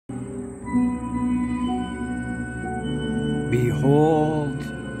Behold,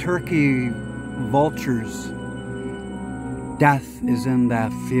 turkey vultures. Death is in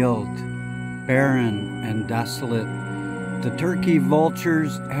that field, barren and desolate. The turkey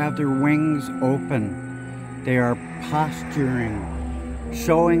vultures have their wings open. They are posturing,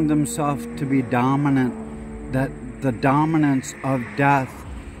 showing themselves to be dominant, that the dominance of death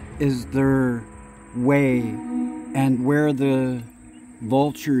is their way, and where the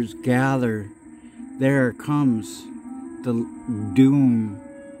vultures gather, there comes the doom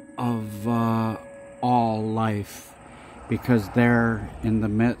of all life, because there in the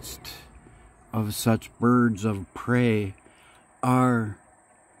midst of such birds of prey are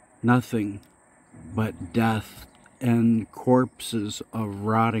nothing but death and corpses of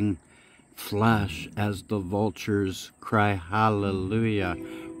rotting flesh, as the vultures cry hallelujah,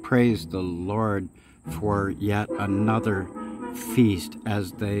 praise the Lord for yet another feast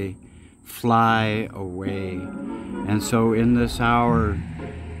as they fly away. And so in this hour,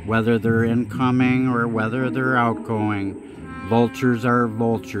 whether they're incoming or whether they're outgoing, vultures are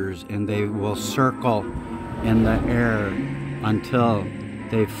vultures, and they will circle in the air until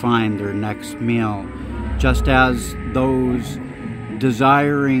they find their next meal. Just as those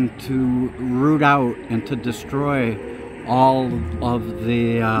desiring to root out and to destroy all of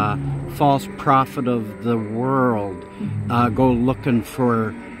the false prophet of the world, go looking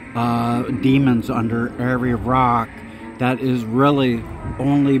for demons under every rock, that is really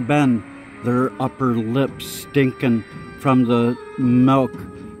only been their upper lips stinking from the milk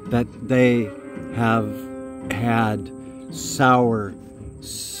that they have had, sour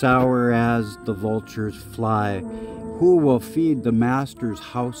as the vultures fly. Who will feed the master's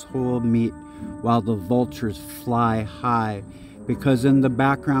household meat while the vultures fly high? Because in the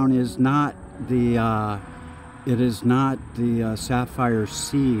background is not the sapphire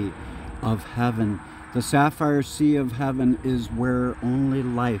sea of heaven. The sapphire sea of heaven is where only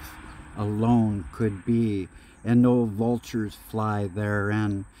life alone could be, and no vultures fly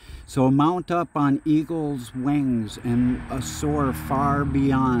therein. So mount up on eagle's wings and soar far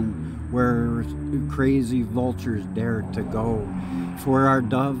beyond where crazy vultures dare to go. For our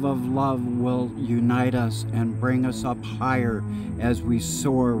dove of love will unite us and bring us up higher as we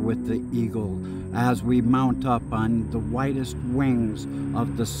soar with the eagle, as we mount up on the whitest wings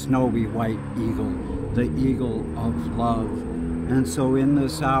of the snowy white eagle, the eagle of love. And so in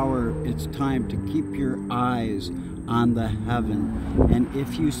this hour, it's time to keep your eyes on the heaven. And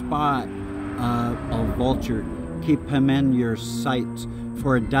if you spot a vulture, keep him in your sights,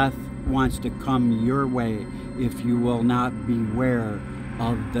 for death wants to come your way if you will not beware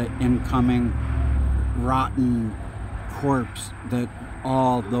of the incoming rotten corpse that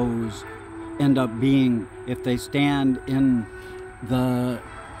all those end up being if they stand in the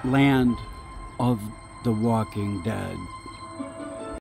land of the walking dead.